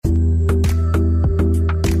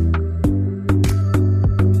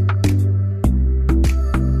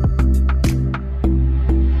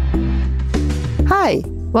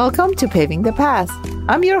Welcome to Paving the Path.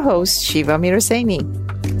 I'm your host, Shiva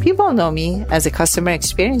Mirasaini. People know me as a customer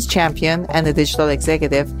experience champion and a digital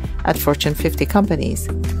executive at Fortune 50 companies.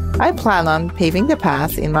 I plan on paving the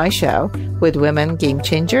path in my show with women game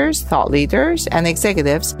changers, thought leaders, and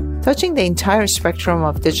executives touching the entire spectrum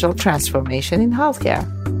of digital transformation in healthcare.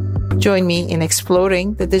 Join me in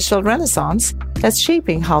exploring the digital renaissance that's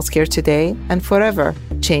shaping healthcare today and forever,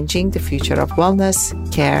 changing the future of wellness,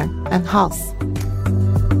 care, and health.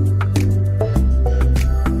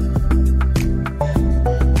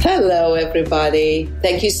 Hello, everybody.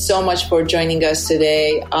 Thank you so much for joining us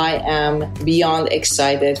today. I am beyond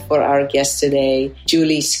excited for our guest today,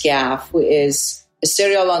 Julie Scaff, who is a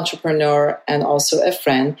serial entrepreneur and also a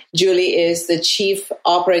friend. Julie is the Chief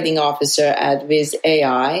Operating Officer at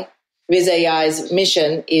Viz.ai. Viz.ai's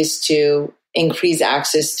mission is to increase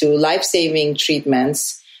access to life-saving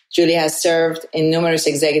treatments. Julie has served in numerous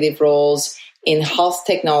executive roles in health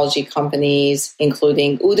technology companies,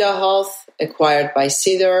 including Uda Health, acquired by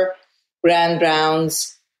Cedar, Grand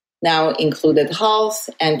Rounds, now Included Health,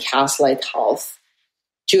 and Castlight Health.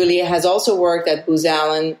 Julie has also worked at Booz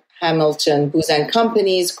Allen Hamilton Booz &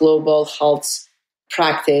 Company's global health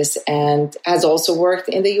practice and has also worked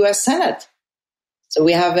in the U.S. Senate. So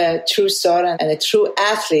we have a true star and a true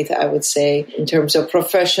athlete, I would say, in terms of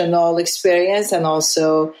professional experience and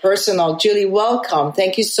also personal. Julie, welcome.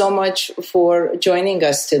 Thank you so much for joining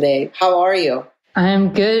us today. How are you?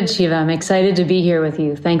 I'm good, Shiva. I'm excited to be here with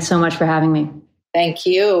you. Thanks so much for having me. Thank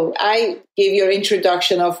you. I gave your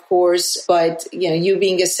introduction, of course, but you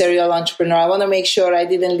being a serial entrepreneur, I want to make sure I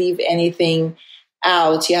didn't leave anything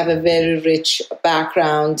out. You have a very rich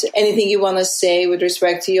background. Anything you want to say with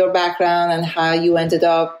respect to your background and how you ended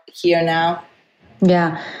up here now?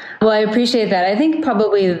 Yeah. Well, I appreciate that. I think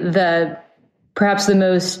probably perhaps the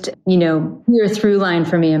most, clear through line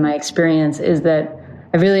for me in my experience is that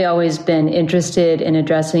I've really always been interested in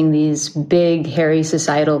addressing these big, hairy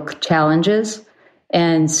societal challenges.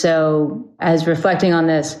 And so as reflecting on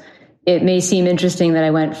this, it may seem interesting that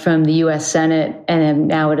I went from the US Senate and am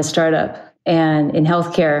now at a startup and in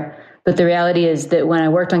healthcare. But the reality is that when I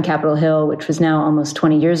worked on Capitol Hill, which was now almost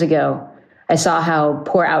 20 years ago, I saw how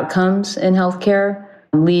poor outcomes in healthcare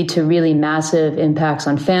lead to really massive impacts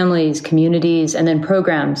on families, communities, and then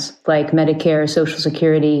programs like Medicare, Social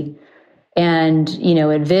Security. And,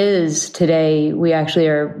 at Viz today, we actually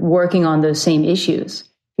are working on those same issues. If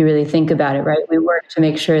you really think about it, right? We work to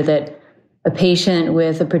make sure that a patient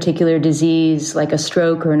with a particular disease, like a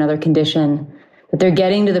stroke or another condition, that they're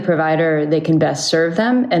getting to the provider that can best serve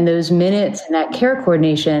them. And those minutes and that care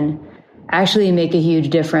coordination actually make a huge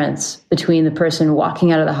difference between the person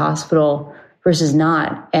walking out of the hospital versus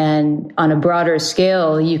not. And on a broader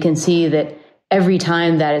scale, you can see that every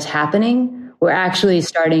time that is happening, we're actually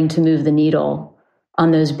starting to move the needle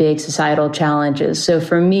on those big societal challenges. So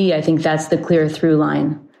for me, I think that's the clear through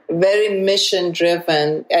line. Very mission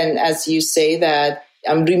driven. And as you say that,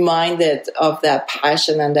 I'm reminded of that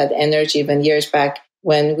passion and that energy even years back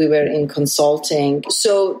when we were in consulting.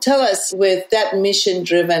 So tell us, with that mission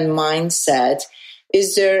driven mindset,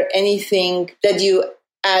 is there anything that you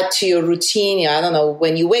add to your routine? I don't know,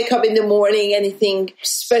 when you wake up in the morning, anything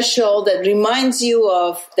special that reminds you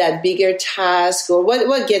of that bigger task, or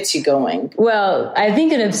what gets you going? Well, I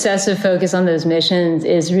think an obsessive focus on those missions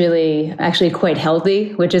is really actually quite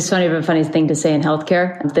healthy, which is a funny thing to say in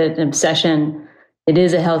healthcare, that an obsession, it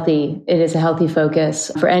is a healthy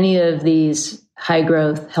focus for any of these high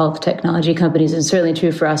growth health technology companies, and certainly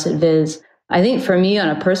true for us at Viz. I think for me on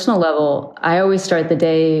a personal level, I always start the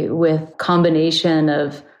day with a combination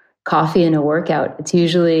of coffee and a workout. It's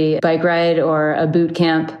usually a bike ride or a boot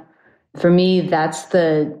camp. For me, that's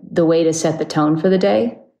the way to set the tone for the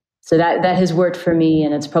day. So that has worked for me,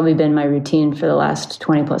 and it's probably been my routine for the last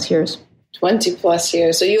 20 plus years. 20 plus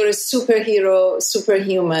years. So you're a superhero,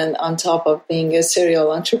 superhuman on top of being a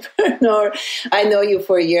serial entrepreneur. I know you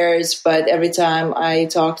for years, but every time I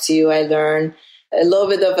talk to you, I learn a little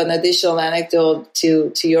bit of an additional anecdote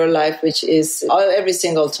to your life, which is every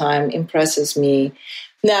single time impresses me.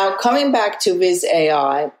 Now, coming back to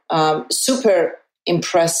Viz.ai, super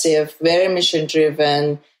impressive, very mission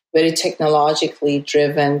driven, very technologically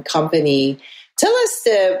driven company. Tell us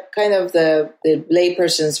the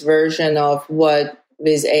layperson's version of what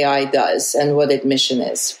Viz.ai does and what its mission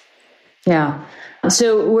is. Yeah.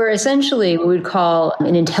 So we're essentially what we'd call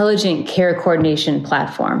an intelligent care coordination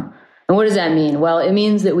platform. And what does that mean? Well, it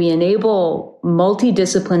means that we enable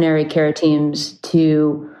multidisciplinary care teams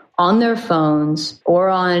to, on their phones or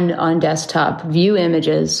on desktop, view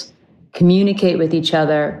images, communicate with each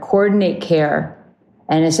other, coordinate care,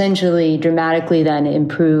 and essentially dramatically then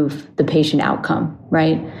improve the patient outcome,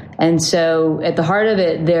 right? And so at the heart of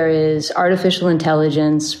it, there is artificial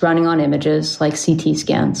intelligence running on images like CT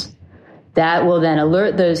scans that will then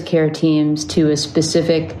alert those care teams to a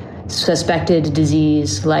specific suspected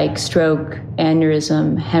disease like stroke,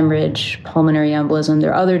 aneurysm, hemorrhage, pulmonary embolism.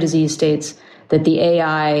 There are other disease states that the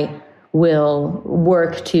AI will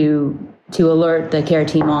work to alert the care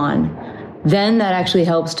team on. Then that actually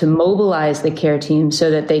helps to mobilize the care team so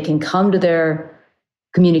that they can come to their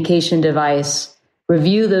communication device,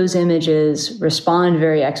 review those images, respond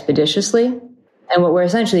very expeditiously. And what we're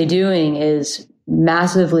essentially doing is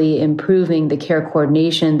massively improving the care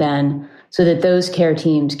coordination then so that those care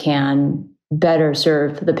teams can better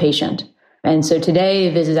serve the patient. And so today,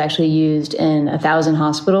 Viz is actually used in 1,000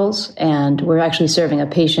 hospitals, and we're actually serving a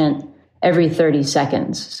patient every 30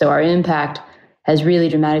 seconds. So our impact has really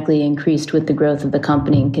dramatically increased with the growth of the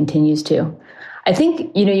company and continues to. I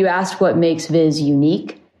think, you asked what makes Viz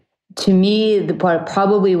unique. To me,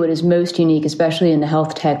 probably what is most unique, especially in the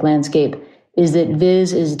health tech landscape, is that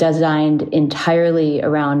Viz is designed entirely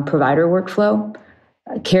around provider workflow.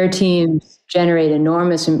 Care teams generate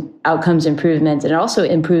enormous outcomes improvements, and it also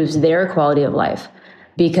improves their quality of life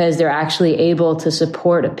because they're actually able to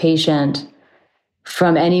support a patient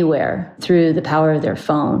from anywhere through the power of their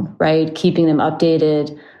phone, right? Keeping them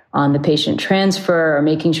updated on the patient transfer or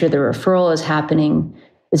making sure the referral is happening.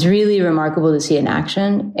 It's really remarkable to see in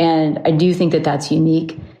action. And I do think that that's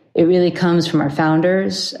unique. It really comes from our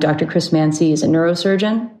founders. Dr. Chris Mancy is a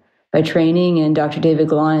neurosurgeon by training, and Dr. David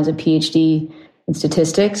Galan is a PhD in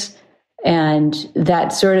statistics. And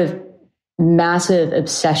that sort of massive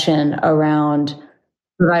obsession around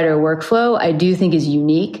provider workflow, I do think is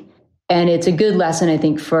unique. And it's a good lesson, I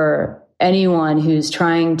think, for anyone who's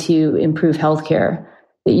trying to improve healthcare,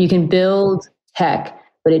 that you can build tech,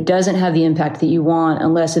 but it doesn't have the impact that you want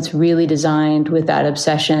unless it's really designed with that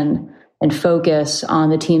obsession and focus on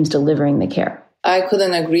the teams delivering the care. I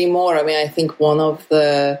couldn't agree more. I mean, I think one of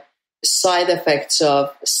the side effects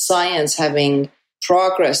of science having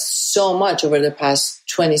progressed so much over the past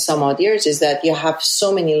 20 some odd years is that you have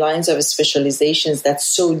so many lines of specializations that's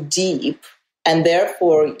so deep. And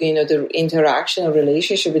therefore, the interaction or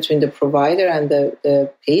relationship between the provider and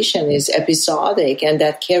the patient is episodic. And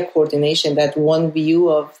that care coordination, that one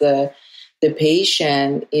view of the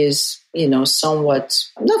patient is, somewhat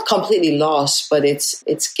not completely lost, but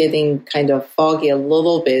it's getting kind of foggy a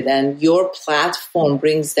little bit. And your platform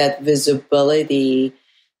brings that visibility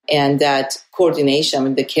and that coordination. I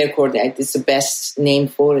mean, the care coordinator is the best name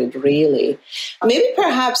for it, really. Maybe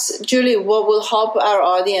perhaps, Julie, what will help our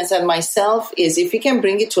audience and myself is if you can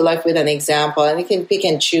bring it to life with an example, and you can pick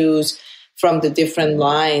and choose from the different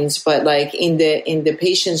lines, but like in the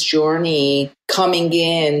patient's journey coming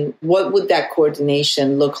in, what would that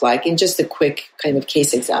coordination look like in just a quick kind of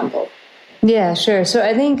case example? Yeah, sure. So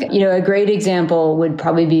I think, a great example would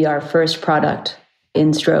probably be our first product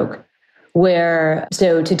in stroke.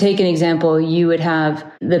 So to take an example, you would have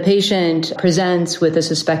the patient presents with a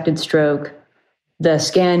suspected stroke, the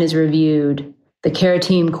scan is reviewed, the care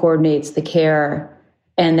team coordinates the care,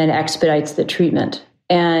 and then expedites the treatment.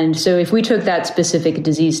 And so if we took that specific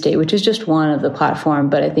disease state, which is just one of the platform,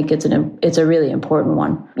 but I think it's a really important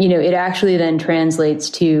one, it actually then translates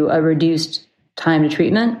to a reduced time to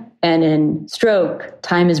treatment. And in stroke,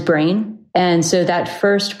 time is brain. And so that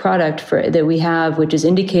first product that we have, which is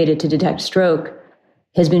indicated to detect stroke,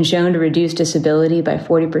 has been shown to reduce disability by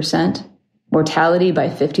 40%, mortality by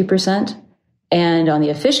 50%. And on the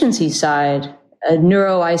efficiency side, a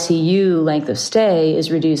neuro ICU length of stay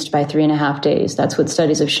is reduced by 3.5 days. That's what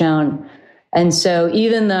studies have shown. And so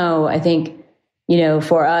even though I think,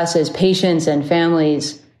 for us as patients and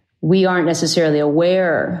families, we aren't necessarily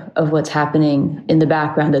aware of what's happening in the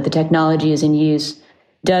background, that the technology is in use,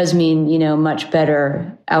 does mean, much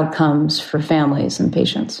better outcomes for families and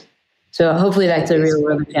patients. So hopefully that's a real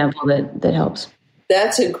world example that helps.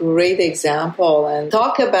 That's a great example. And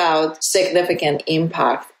talk about significant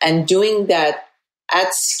impact and doing that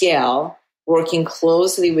at scale, working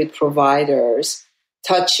closely with providers,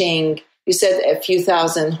 touching, you said a few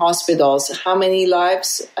thousand hospitals. How many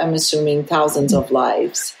lives? I'm assuming thousands of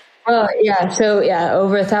lives. Well, yeah. So,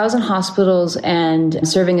 over 1,000 hospitals and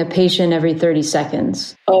serving a patient every 30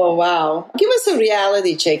 seconds. Oh, wow. Give us a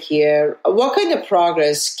reality check here. What kind of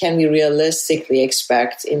progress can we realistically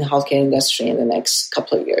expect in the healthcare industry in the next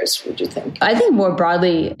couple of years, would you think? I think more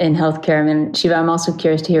broadly in healthcare, Shiva, I'm also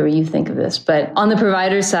curious to hear what you think of this. But on the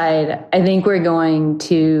provider side, I think we're going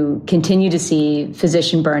to continue to see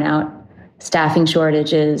physician burnout, staffing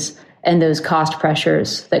shortages, and those cost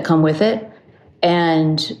pressures that come with it.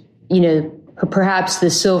 And perhaps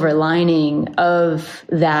the silver lining of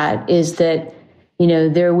that is that,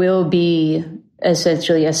 there will be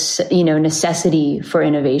essentially a, necessity for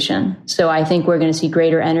innovation. So I think we're going to see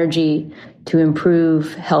greater energy to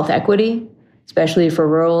improve health equity, especially for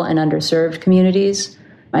rural and underserved communities.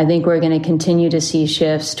 I think we're going to continue to see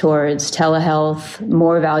shifts towards telehealth,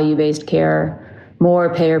 more value-based care,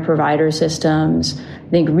 more payer-provider systems. I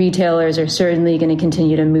think retailers are certainly going to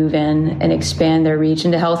continue to move in and expand their reach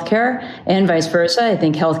into healthcare, and vice versa. I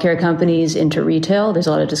think healthcare companies into retail, there's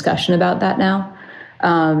a lot of discussion about that now.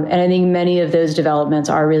 And I think many of those developments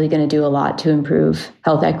are really going to do a lot to improve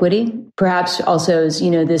health equity. Perhaps also,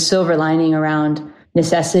 this silver lining around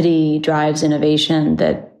necessity drives innovation,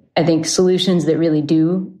 that I think solutions that really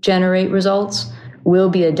do generate results will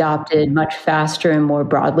be adopted much faster and more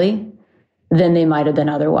broadly than they might have been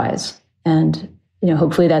otherwise. And,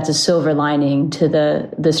 hopefully that's a silver lining to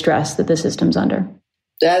the stress that the system's under.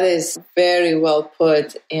 That is very well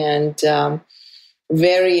put, and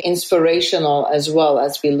very inspirational as well,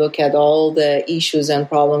 as we look at all the issues and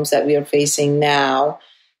problems that we are facing now.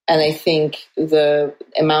 And I think the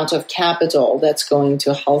amount of capital that's going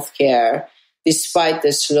to healthcare, despite the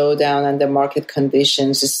slowdown and the market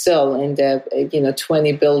conditions, is still in the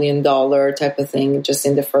 $20 billion type of thing just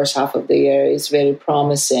in the first half of the year, is very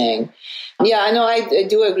promising. Yeah, I know I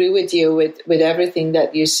do agree with you with everything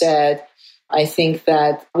that you said. I think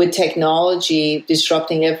that with technology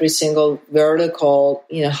disrupting every single vertical,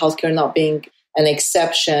 healthcare not being an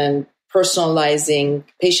exception, personalizing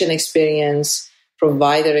patient experience,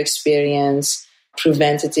 provider experience,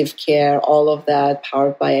 preventative care, all of that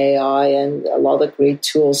powered by AI, and a lot of great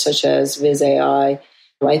tools such as Viz.ai,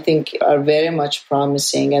 I think are very much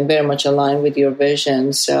promising and very much aligned with your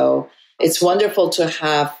vision. So it's wonderful to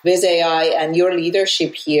have Viz.ai and your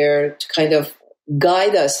leadership here to kind of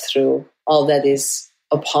guide us through all that is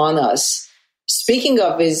upon us. Speaking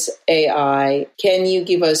of Viz.ai, can you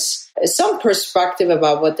give us some perspective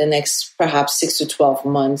about what the next perhaps 6 to 12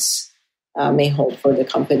 months may hold for the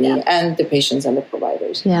company and the patients and the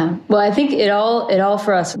providers? Yeah. Well, I think it all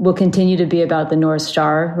for us will continue to be about the North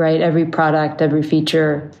Star, right? Every product, every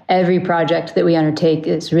feature, every project that we undertake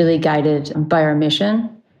is really guided by our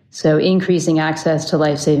mission. So increasing access to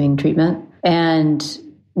life-saving treatment. And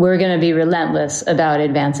we're going to be relentless about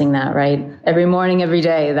advancing that, right? Every morning, every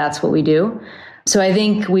day, that's what we do. So I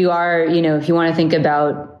think we are, if you want to think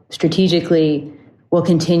about strategically, we'll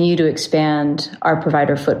continue to expand our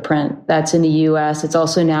provider footprint. That's in the US. It's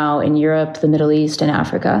also now in Europe, the Middle East, and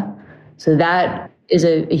Africa. So that is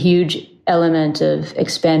a huge element of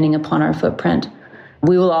expanding upon our footprint.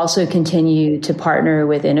 We will also continue to partner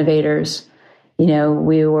with innovators.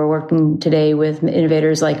 We were working today with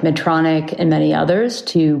innovators like Medtronic and many others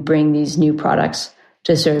to bring these new products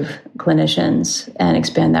to serve clinicians and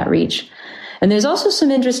expand that reach. And there's also some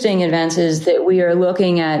interesting advances that we are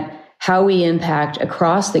looking at how we impact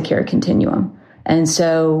across the care continuum. And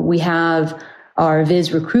so we have our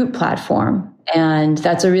Viz Recruit platform, and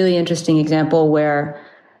that's a really interesting example where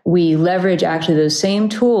we leverage actually those same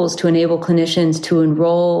tools to enable clinicians to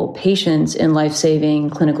enroll patients in life-saving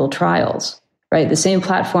clinical trials. Right, the same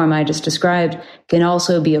platform I just described can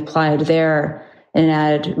also be applied there and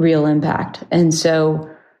add real impact. And so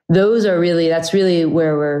that's really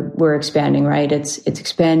where we're expanding, right? It's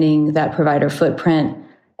expanding that provider footprint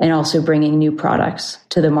and also bringing new products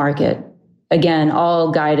to the market. Again,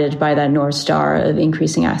 all guided by that North Star of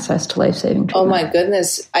increasing access to life-saving treatment. Oh my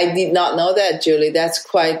goodness, I did not know that, Julie. That's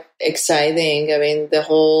quite exciting. I mean, the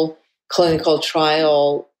whole clinical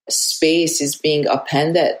trial space is being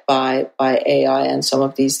upended by AI and some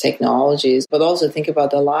of these technologies. But also think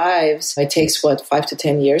about the lives. It takes 5 to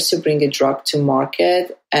 10 years to bring a drug to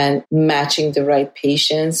market, and matching the right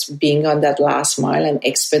patients, being on that last mile and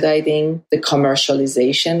expediting the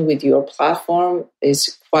commercialization with your platform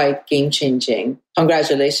is quite game-changing.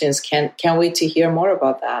 Congratulations. Can't wait to hear more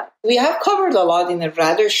about that. We have covered a lot in a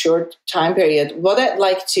rather short time period. What I'd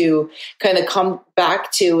like to kind of come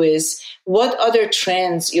back to is what other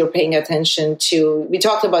trends you're paying attention to. We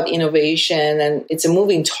talked about innovation, and it's a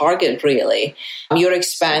moving target, really. You're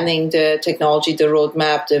expanding the technology, the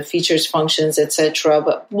roadmap, the features, functions, etc.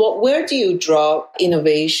 But where do you draw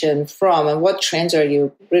innovation from, and what trends are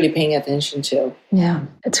you really paying attention to? Yeah,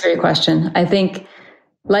 it's a great question. I think,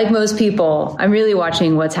 like most people, I'm really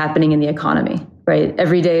watching what's happening in the economy, right?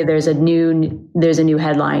 Every day there's a new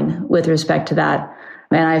headline with respect to that.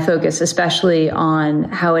 And I focus especially on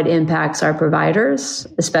how it impacts our providers,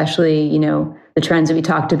 especially, the trends that we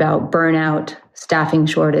talked about, burnout, staffing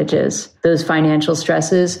shortages, those financial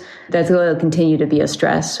stresses, that's going to continue to be a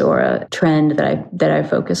stress or a trend that I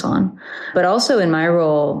focus on. But also in my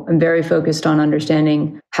role, I'm very focused on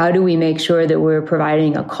understanding how do we make sure that we're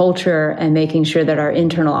providing a culture and making sure that our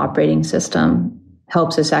internal operating system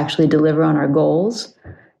helps us actually deliver on our goals.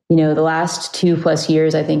 The last 2+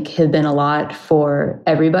 years, I think, have been a lot for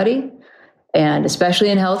everybody, and especially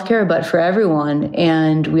in healthcare, but for everyone.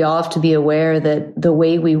 And we all have to be aware that the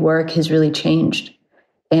way we work has really changed.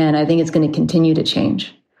 And I think it's going to continue to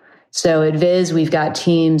change. So at Viz, we've got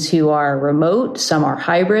teams who are remote, some are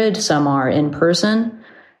hybrid, some are in person.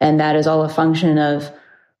 And that is all a function of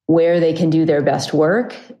where they can do their best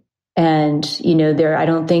work. And, I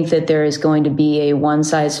don't think that there is going to be a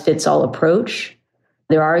one-size-fits-all approach.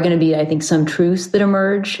 There are going to be, I think, some truths that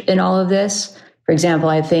emerge in all of this. For example,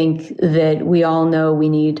 I think that we all know we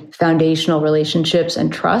need foundational relationships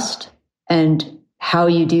and trust, and how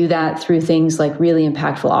you do that through things like really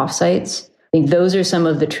impactful offsites. I think those are some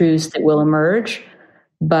of the truths that will emerge.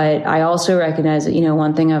 But I also recognize that,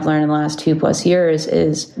 one thing I've learned in the last 2+ years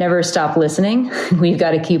is never stop listening. We've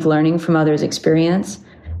got to keep learning from others' experience,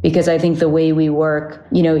 because I think the way we work,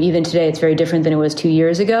 even today, it's very different than it was 2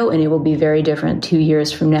 years ago, and it will be very different 2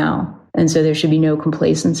 years from now. And so there should be no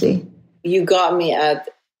complacency. You got me at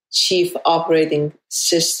Chief Operating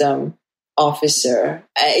System Officer.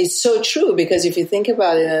 It's so true, because if you think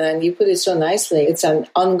about it, and you put it so nicely, it's an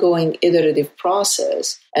ongoing iterative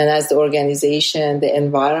process. And as the organization, the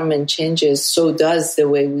environment changes, so does the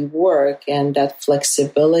way we work, and that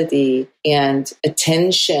flexibility and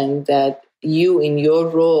attention that you in your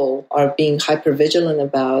role are being hypervigilant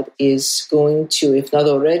about is going to, if not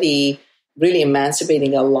already, really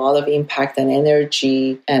emancipating a lot of impact and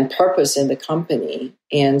energy and purpose in the company.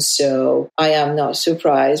 And so I am not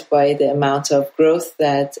surprised by the amount of growth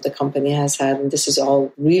that the company has had. And this is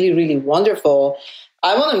all really, really wonderful.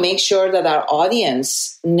 I want to make sure that our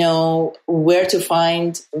audience know where to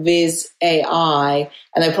find Viz AI.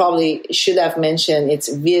 And I probably should have mentioned it's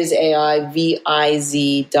Viz AI, VIZ.ai.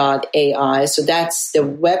 So that's the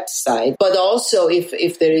website. But also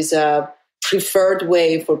if there is a preferred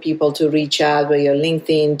way for people to reach out via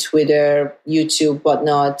LinkedIn, Twitter, YouTube,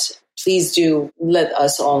 whatnot, please do let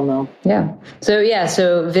us all know. Yeah.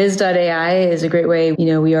 So Viz.ai is a great way.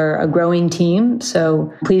 We are a growing team,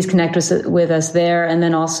 so please connect with us there. And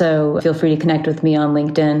then also feel free to connect with me on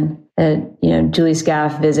LinkedIn at, Julie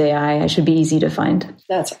Scaff, Viz AI. I should be easy to find.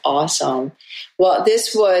 That's awesome. Well,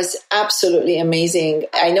 this was absolutely amazing.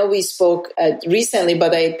 I know we spoke recently,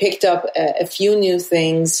 but I picked up a few new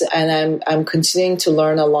things, and I'm continuing to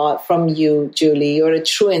learn a lot from you, Julie. You're a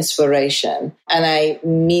true inspiration, and I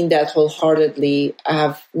mean that wholeheartedly. I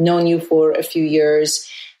have known you for a few years.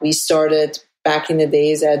 We started back in the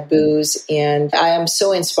days at Booz, and I am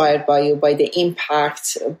so inspired by you, by the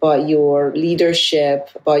impact, by your leadership,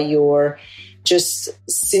 by your just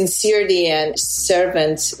sincerity and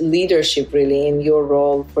servant leadership, really, in your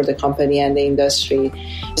role for the company and the industry.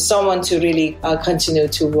 Someone to really continue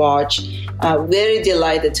to watch. Very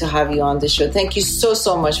delighted to have you on the show. Thank you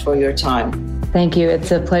so much for your time. Thank you.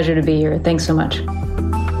 It's a pleasure to be here. Thanks so much.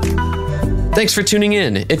 Thanks for tuning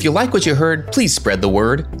in. If you like what you heard, please spread the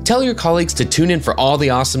word. Tell your colleagues to tune in for all the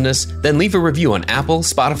awesomeness, then leave a review on Apple,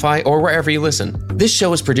 Spotify, or wherever you listen. This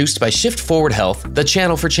show is produced by Shift Forward Health, the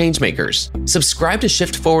channel for changemakers. Subscribe to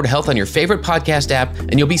Shift Forward Health on your favorite podcast app,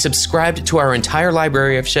 and you'll be subscribed to our entire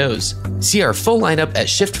library of shows. See our full lineup at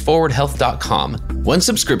shiftforwardhealth.com. One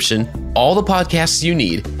subscription, all the podcasts you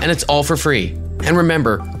need, and it's all for free. And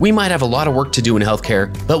remember, we might have a lot of work to do in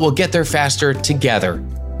healthcare, but we'll get there faster together.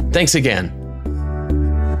 Thanks again.